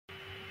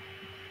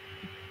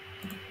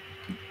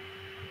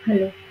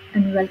Hello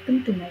and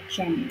welcome to my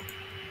channel.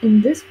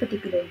 In this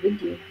particular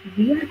video,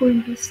 we are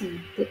going to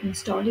see the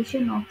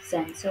installation of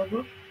Zen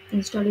server,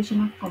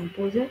 installation of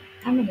Composer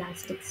and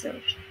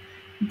Elasticsearch.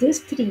 These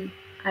three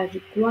are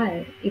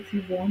required if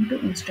you want to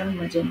install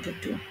Magento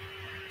 2.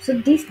 So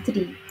these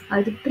three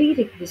are the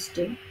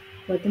prerequisite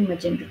for the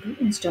Magento 2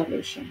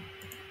 installation.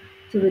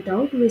 So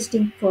without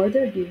wasting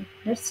further ado,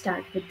 let's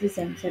start with the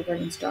Zen server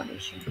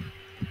installation.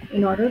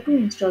 In order to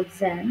install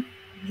Zen,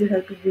 you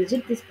have to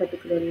visit this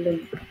particular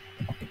link.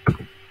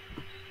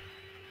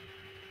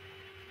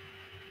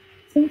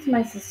 Since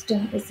my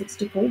system is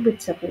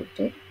 64-bit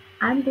supported,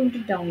 I'm going to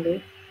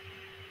download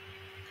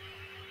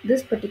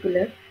this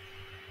particular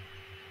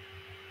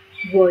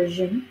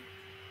version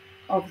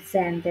of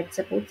XAMPP that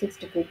supports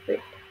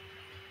 64-bit.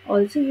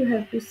 Also, you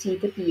have to see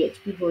the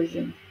PHP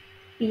version.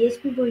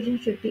 PHP version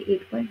should be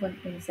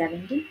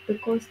 8.1.17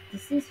 because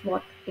this is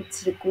what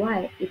it's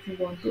required if you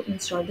want to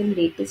install the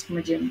latest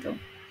Magento.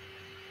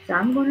 So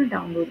I'm going to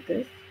download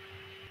this.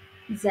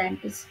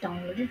 XAMPP is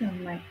downloaded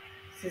on my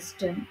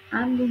system.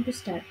 I'm going to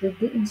start with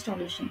the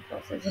installation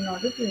process. In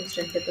order to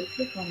install, double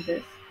click on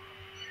this.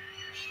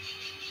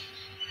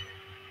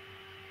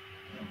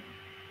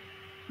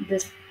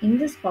 In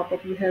this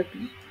pop-up you have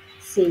to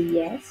say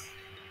yes,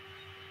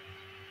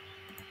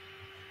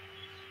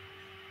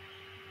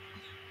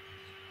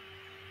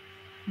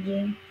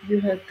 then you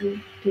have to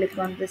click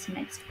on this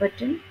next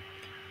button,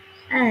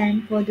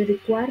 and for the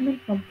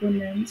requirement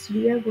components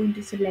we are going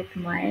to select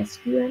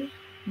MySQL.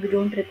 We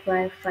don't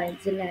require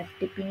FileZilla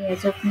FTP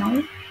as of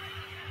now.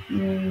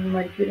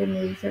 Mercury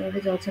mail server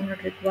is also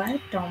not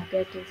required.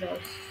 Tomcat is also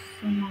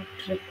not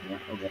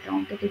required. Okay,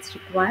 Tomcat is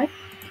required.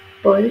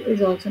 Perl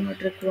is also not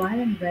required,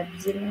 and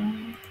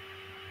WebZilla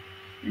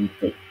and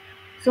Pig.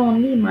 So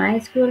only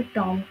MySQL,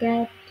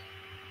 Tomcat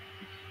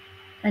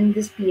and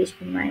this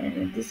PHP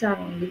miner. These are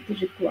only the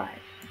required.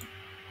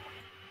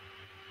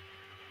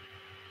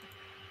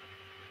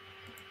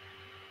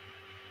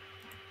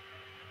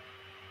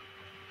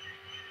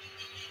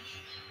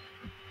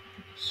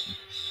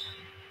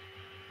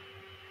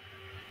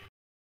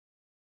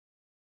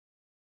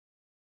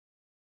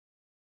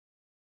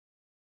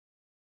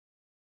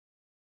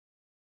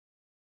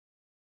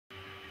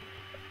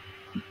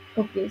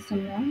 Okay, so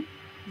now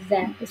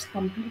XAMPP is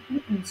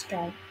completely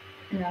installed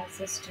in our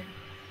system.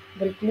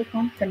 We'll click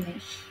on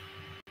finish.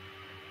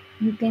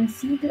 You can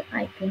see the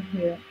icon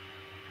here.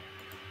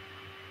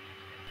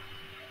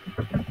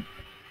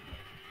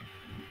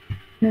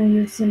 Now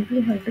you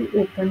simply have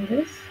to open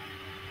this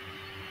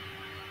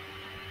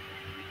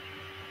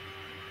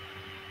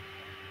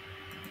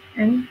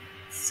and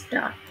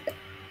start.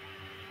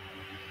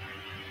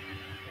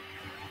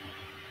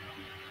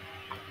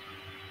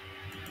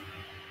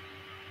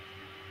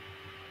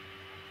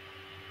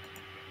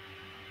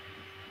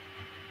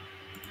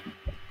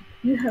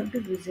 You have to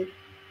visit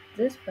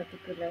this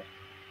particular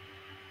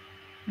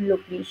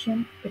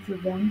location if you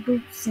want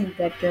to see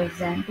that your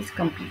XAMPP is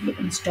completely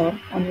installed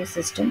on your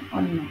system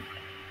or not.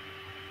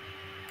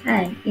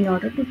 And in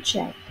order to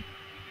check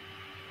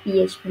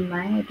PHP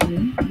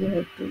MyAdmin, you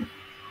have to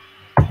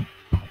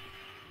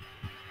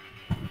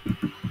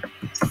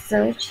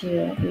search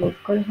here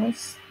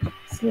localhost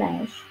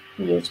slash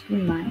php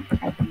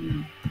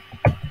myadmin,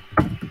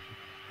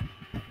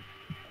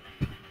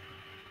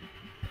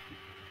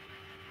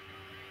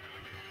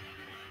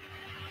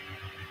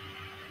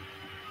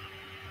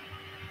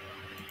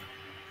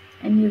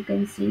 and you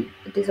can see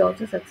it is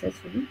also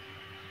successfully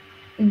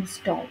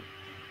installed.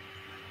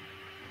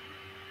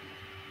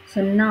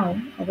 So now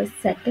our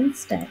second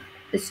step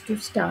is to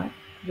start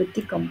with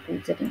the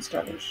Composer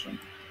installation.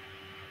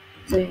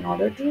 So in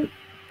order to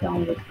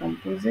download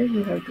Composer,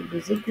 you have to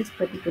visit this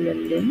particular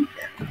link,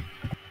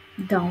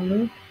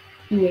 download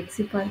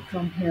exe file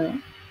from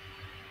here,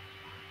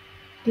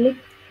 click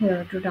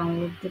here to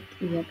download the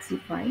exe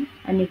file,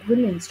 and it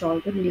will install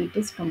the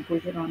latest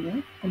Composer on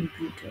your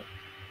computer,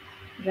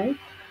 right?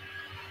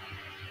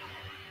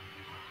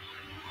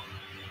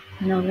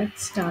 Now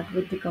let's start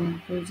with the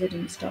Composer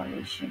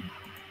installation.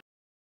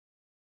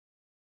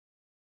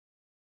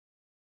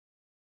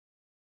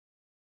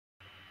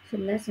 So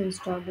let's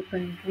install the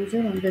Composer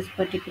on this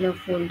particular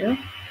folder.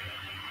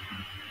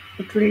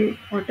 It will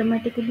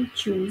automatically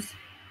choose,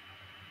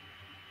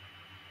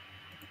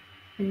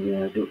 and you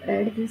have to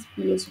add this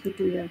PHP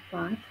to your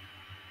path.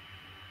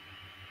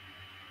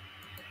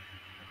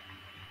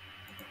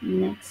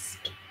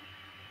 Next,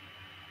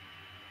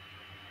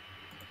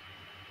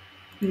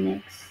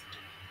 next,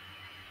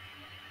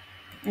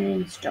 and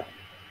install.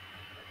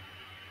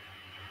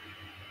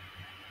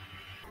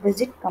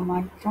 Visit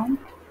command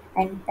prompt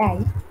and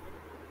type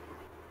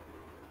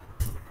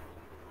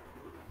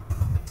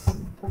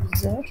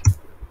Composer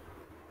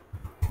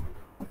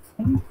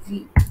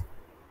v,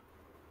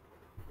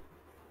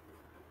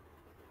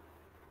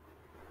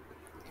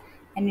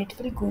 and it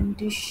will going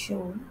to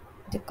show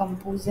the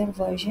Composer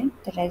version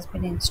that has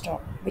been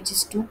installed, which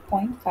is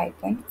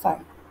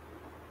 2.5.5.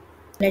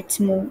 Let's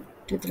move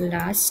to the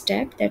last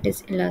step, that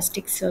is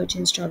Elasticsearch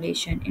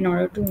installation. In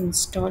order to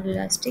install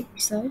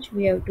Elasticsearch,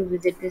 we have to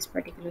visit this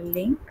particular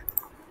link,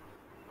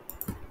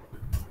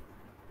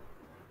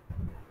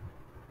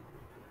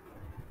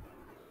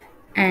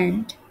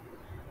 and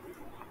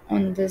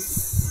on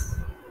this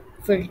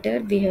filter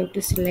we have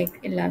to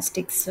select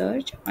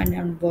Elasticsearch, and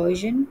on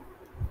version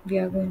we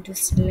are going to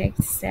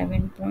select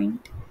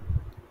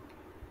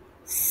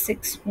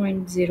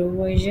 7.6.0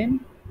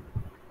 version.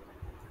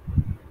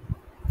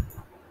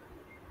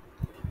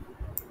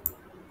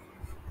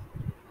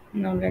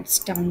 Now let's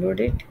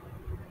download it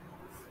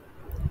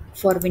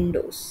for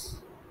Windows.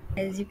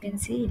 As you can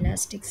see,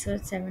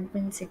 Elasticsearch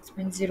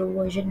 7.6.0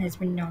 version has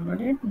been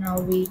downloaded.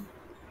 Now we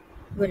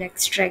will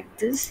extract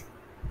this.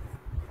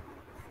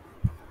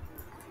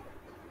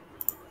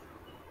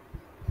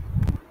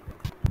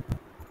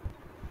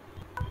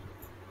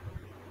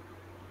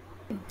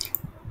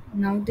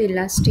 Now the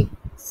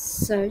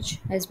Elasticsearch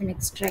has been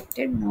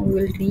extracted. Now we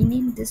will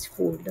rename this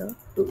folder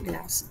to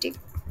Elastic.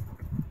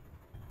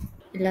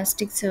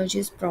 Elasticsearch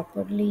is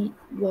properly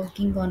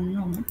working or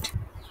not,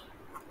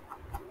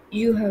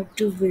 you have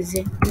to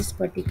visit this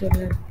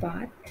particular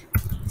path,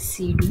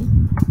 cd,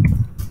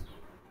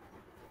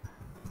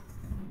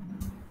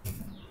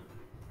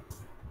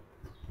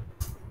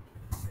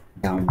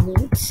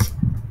 downloads,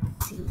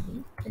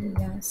 cd,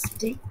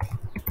 elastic,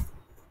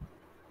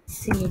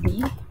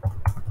 cd,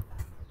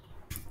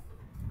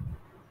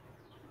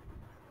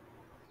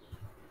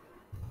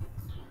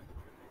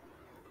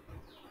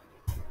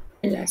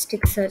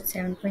 Elasticsearch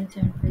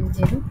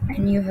 7.7.0,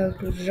 and you have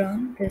to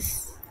run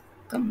this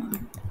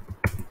command.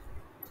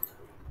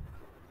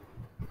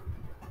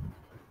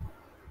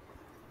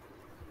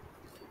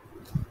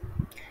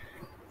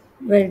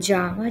 Well,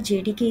 Java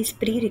JDK is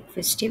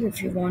prerequisite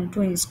if you want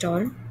to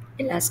install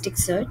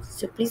Elasticsearch,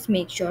 so please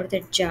make sure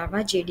that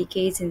Java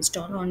JDK is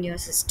installed on your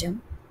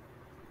system.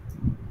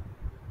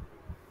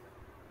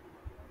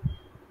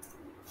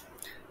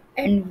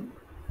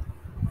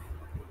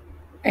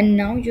 And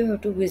now you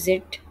have to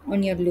visit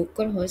on your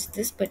local host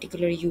this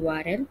particular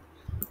URL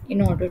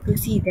in order to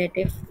see that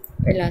if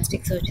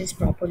Elasticsearch is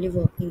properly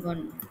working or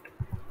not.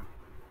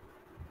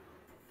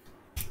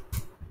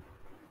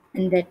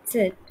 And that's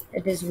it.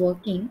 It is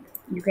working.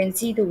 You can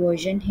see the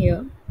version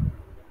here.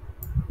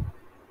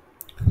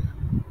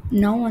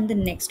 Now on the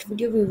next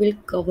video we will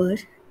cover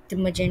the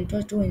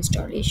Magento 2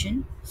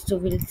 installation. So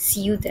we'll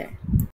see you there.